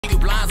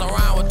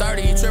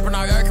tripping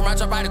on your I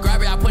jump out to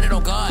grab it, I put it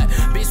on God.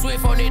 Be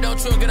swift on it, don't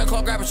trip, get a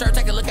close, grab a shirt,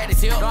 take a look at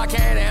his heel. No, I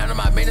can't handle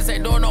my business,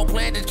 ain't doing no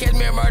plan, just catch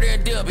me a murder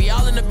and deal. Be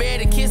all in the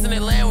bed and kissing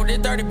and laying with this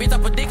 30 bitch, I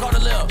put dick on the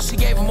lip. She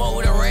gave him more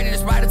with a rating, the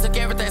spider took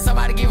everything,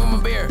 somebody give him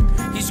a beer.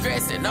 He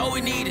stressing, know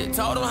we need it,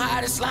 told him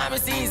how the slime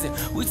is season.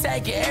 We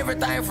taking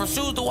everything from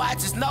shoes to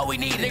watches, know we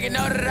need it. Nigga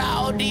know that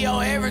I OD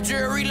on every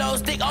drill, reload,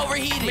 stick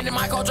overheated. In the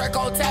Michael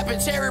Draco tapping,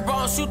 cherry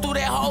bone, shoot through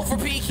that hole for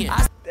peeking.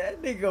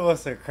 That nigga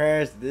was a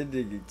crash. That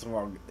nigga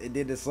talk. It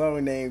did the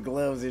song named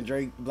Gloves and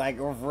Drake Black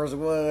Air Force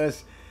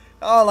was.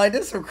 Oh, like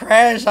this some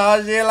crash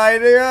out shit.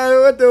 Like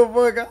nigga, what the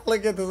fuck? I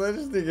look at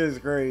this nigga is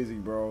crazy,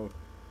 bro.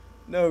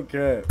 No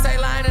cap. Say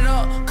line it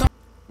up.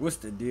 What's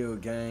the deal,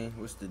 gang?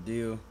 What's the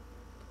deal?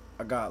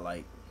 I got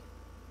like,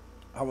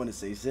 I want to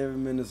say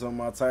 7 minutes on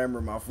my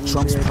timer. My food.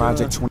 Trump's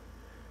Project 20.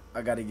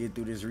 I gotta get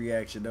through this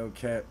reaction, no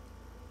cap.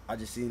 I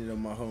just seen it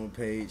on my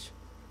homepage.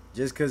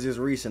 Just cause it's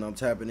recent, I'm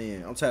tapping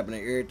in. I'm tapping in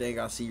everything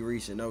I see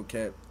recent, no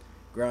cap.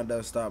 Ground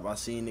up stop. I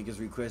seen niggas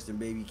requesting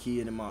Baby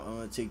Kid in my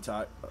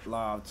TikTok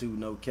live too,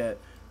 no cap.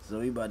 So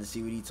we about to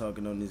see what he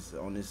talking on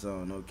this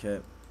song, no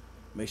cap.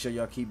 Make sure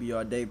y'all keep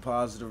y'all day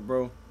positive,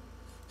 bro.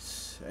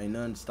 Ain't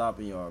nothing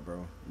stopping y'all,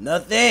 bro.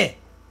 Nothing.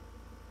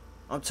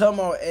 I'm talking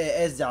about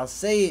as y'all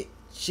say it,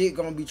 shit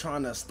gonna be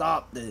trying to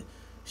stop the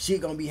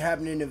shit gonna be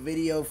happening in the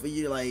video for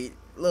you, like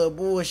little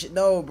bullshit.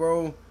 No,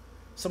 bro.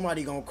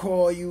 Somebody gonna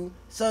call you.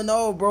 So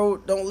no, bro,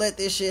 don't let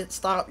this shit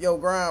stop your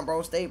grind,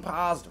 bro. Stay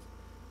positive.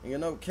 You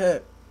know,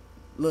 cap.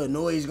 Little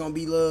noise gonna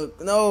be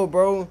no,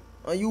 bro.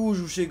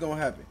 Unusual shit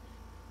gonna happen.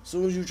 As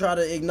soon as you try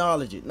to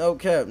acknowledge it. No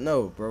cap,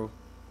 no, bro.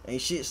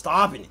 Ain't shit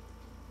stopping it.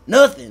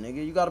 Nothing,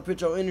 nigga. You gotta put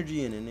your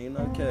energy in it, nigga.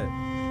 No cap.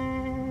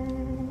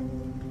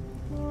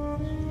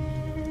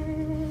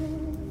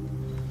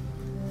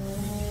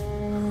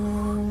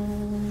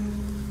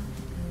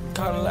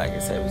 Kinda like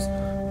it, say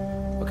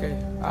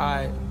okay,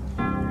 alright.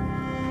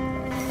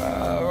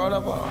 Roll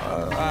up on,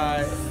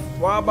 alright.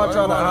 Why am I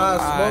trying to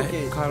hide smoke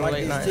it like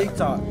this night.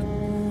 TikTok?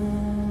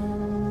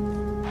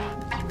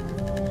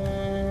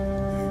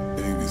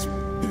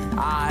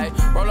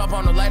 Alright, roll up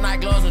on the late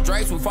night gloves with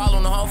Dracs. We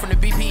following the home from the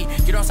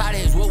BP. Get outside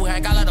of his wood, we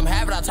ain't gotta let them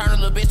have it. I turn a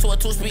little bit to a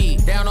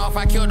 2-speed. Down off,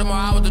 I killed him or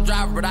I was the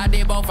driver, but I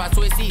did both. I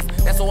switched seats.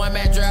 That's a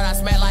one-man drill. I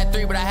smacked like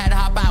 3, but I had to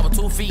hop out with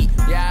 2 feet.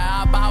 Yeah,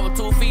 I hop out with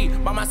 2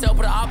 feet. By myself,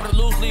 put an op with a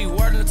loose leaf.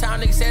 Word in the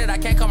town, nigga said it. I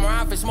can't come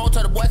around if it's smoke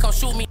till the boy come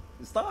shoot me.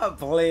 Stop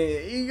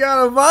playing. You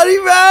got a body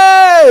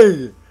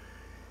bag.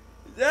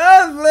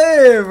 Stop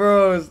playing,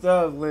 bro.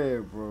 Stop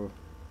playing, bro.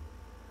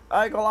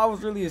 I ain't gonna lie, I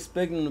was really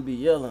expecting him to be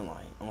yelling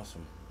like on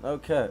some no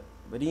cut,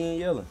 but he ain't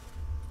yelling.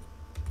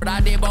 But I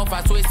did both,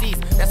 I switched seats.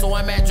 That's a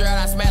one-man drill.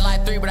 I smacked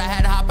like 3, but I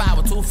had to hop out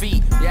with 2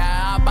 feet. Yeah,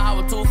 I hop out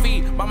with 2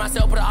 feet. By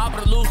myself, put an op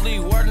with a loose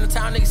leaf. Word in the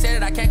town, nigga said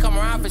it. I can't come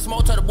around if it's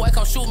smoke till the boy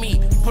come shoot me.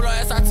 Put on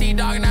SRT,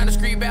 dogging down the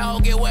street, bad hoe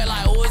get wet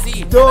like who is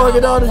he?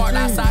 Dogging down the street.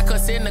 Outside,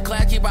 cause sit in the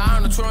class, keep an eye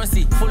on the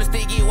truancy. Full of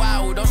stick, get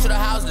wild. We don't shoot a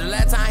house. The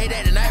last time hit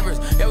at the neighbors.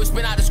 Yeah, we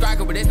spin out the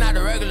striker, but it's not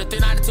the regular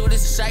 392.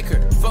 This is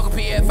shaker. Fuck a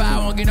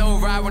PF5, won't get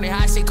over ride when they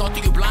hot shit come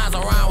through your blinds.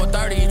 I'm around with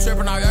 30. You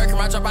tripping on your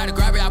I jump out to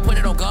grab it, I put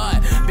it on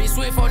God. Be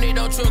swift on it,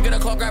 don't trip, get a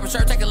close, grab a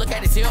shirt, take a look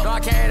at his heel. No, I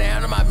can't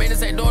handle my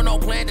business, ain't doing no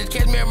plan, just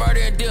catch me a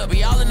murder and deal.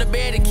 Be all in the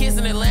bed and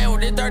kissing and laying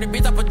with this 30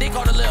 bitch, I put dick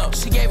on the lip.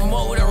 She gave him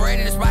more with a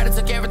rating, the spider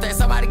took everything,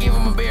 somebody give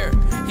him a beer.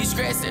 He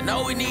stressing,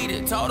 know we need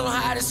it, told him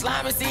how the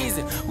slime is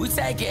season. We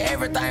taking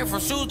everything from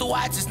shoes to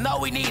watches, know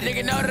we need it.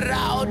 Nigga know that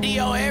I OD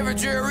on every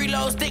drill,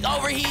 reload, stick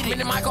overheated. In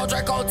the Michael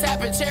Draco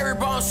tapping, cherry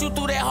bone, shoot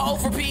through that hole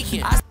for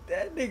peeking.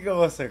 That nigga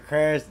was a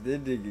crash.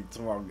 That nigga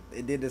talk.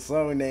 It did the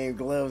song named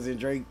Gloves and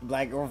Drake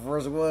Black Air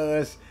Force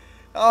was.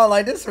 Oh,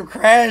 like this some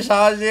crash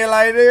out shit.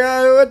 Like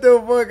nigga, what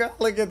the fuck?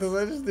 I look at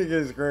this nigga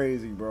is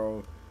crazy,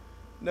 bro.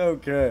 No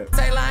cap.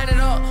 Say line it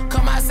up,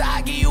 come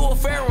outside, give you a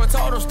fair one.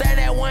 Told him stand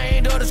that way,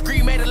 ain't do the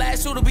screen, made the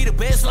last shooter be the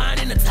best line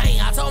in the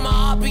tank. I told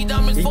my RP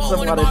dumb as fuck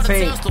when he bought the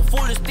Tesla, full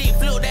of stick,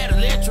 flew that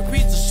electric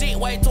piece of shit,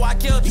 wait till I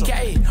killed you.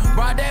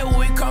 Broad day when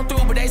we come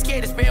through, but they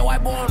scared to spend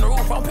white boy on the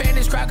roof. I'm paying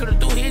this cracker to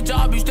do his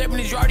job, you step in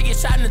his yard to get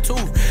shot in the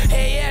tooth.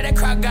 Hey yeah, that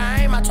crack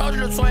game, I told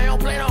you the twin,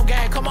 don't play no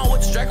game. Come on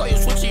with your Draco, you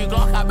switch your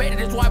Glock, I bet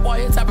this white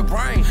boy his type of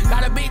brain.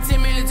 Got a big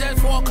 10 million just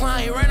for a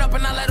clown, he ran up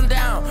and I let him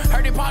down.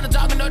 Heard him partner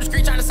jogging up the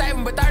street trying to save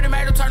him, but 30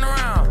 made him turn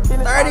around.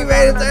 30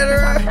 made him turn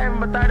around.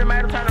 But 30 made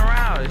him turn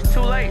around. It's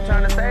too late.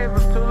 Trying to save him,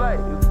 it's too late.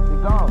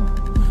 He's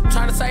gone.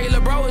 Trying to save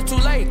little bro, it's too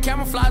late.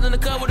 Camouflage in the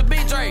cut with a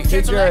big Drake.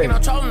 Catch him lagging,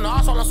 I'm trolling the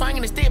ass, while I'm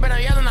swinging the stick, but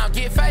I'm yelling out,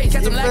 get face.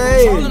 Catch him lagging,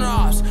 I'm trolling the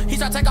ass. He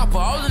try to take off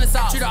parole in the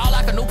sauce. Treat her all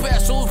like a new pair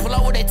of shoes. Pull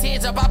up with that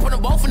 10s up, I put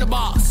them both in the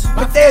box.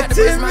 But that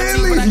 10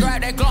 million. When I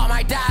grab that Glock,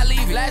 might die,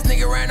 leave you. Last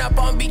nigga ran up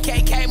on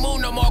BKK,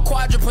 move no more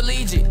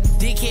quadriplegic.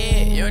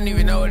 Dickhead, you don't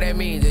even know what that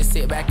means. Just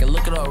sit back and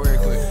look it up real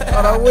quick.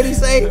 Hold on, what'd he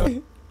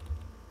say?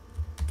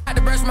 I had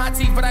to brush my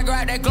teeth, but I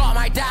grabbed that Glock,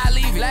 might die,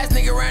 leave you. Last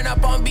nigga ran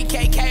up on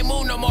BKK,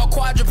 move no more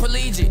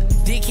quadriplegic.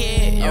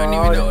 Dickhead, you don't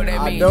even know what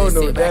that means. Just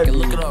sit back and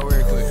look it up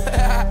real quick.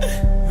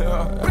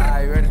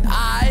 Alright, ready?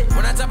 Alright,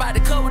 when I jump out the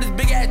cut with this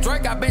big ass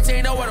Drake, I bet you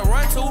ain't know where to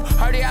run to.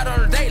 Heard he out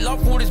on a date, low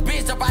with his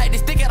bitch, up I had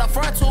this stick at the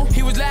front too.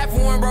 He was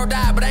laughing when bro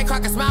died, but ain't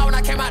crack a smile when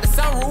I came out the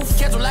sunroof.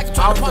 Catch him like you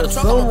trying to pump the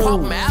truck, I'ma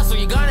pump my ass, so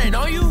your gun ain't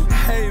on you.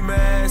 Hey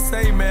man,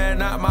 say man,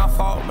 not my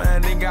fault,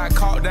 man. They got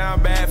caught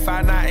down bad,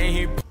 find out ain't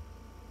he.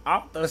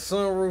 Out the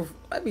sunroof.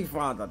 Let me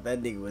find out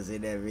that nigga was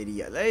in that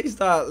video. Let me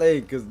start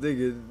late, cause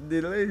nigga,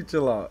 let me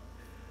chill out.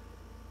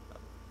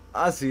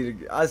 I see a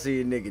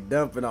nigga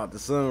dumping out the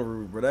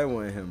sunroof, bro. That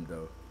wasn't him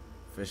though,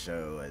 for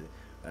sure.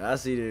 I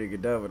see the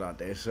nigga dumping out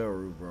that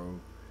sunroof,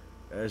 bro.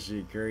 That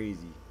shit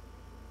crazy.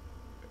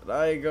 But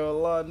I ain't gonna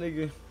lie,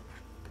 nigga.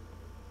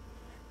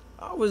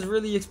 I was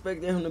really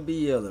expecting him to be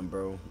yelling,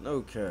 bro.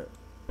 No cap.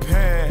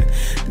 Man,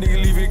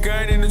 nigga leave your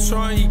gun in the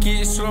trunk, he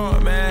get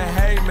slumped, man.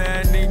 Hey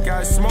man, nigga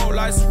got smoke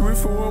like some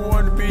reefer would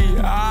want to be.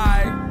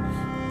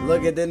 Alright.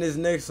 Look at then this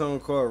next song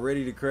called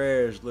Ready to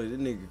Crash. Look, this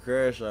nigga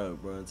crash out,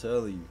 bro. I'm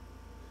telling you.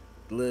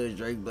 Blood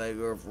Drake Black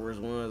Air Force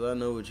Ones. I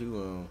know what you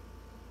on.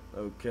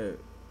 Okay.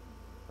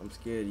 I'm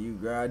scared of you,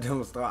 grind,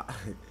 don't stop.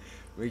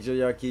 Make sure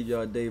y'all keep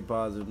y'all day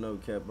positive, no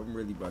cap. I'm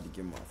really about to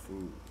get my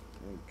food.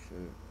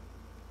 Okay.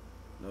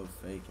 No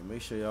faking.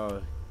 Make sure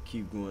y'all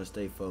keep going,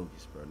 stay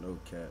focused, bro. No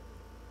cap.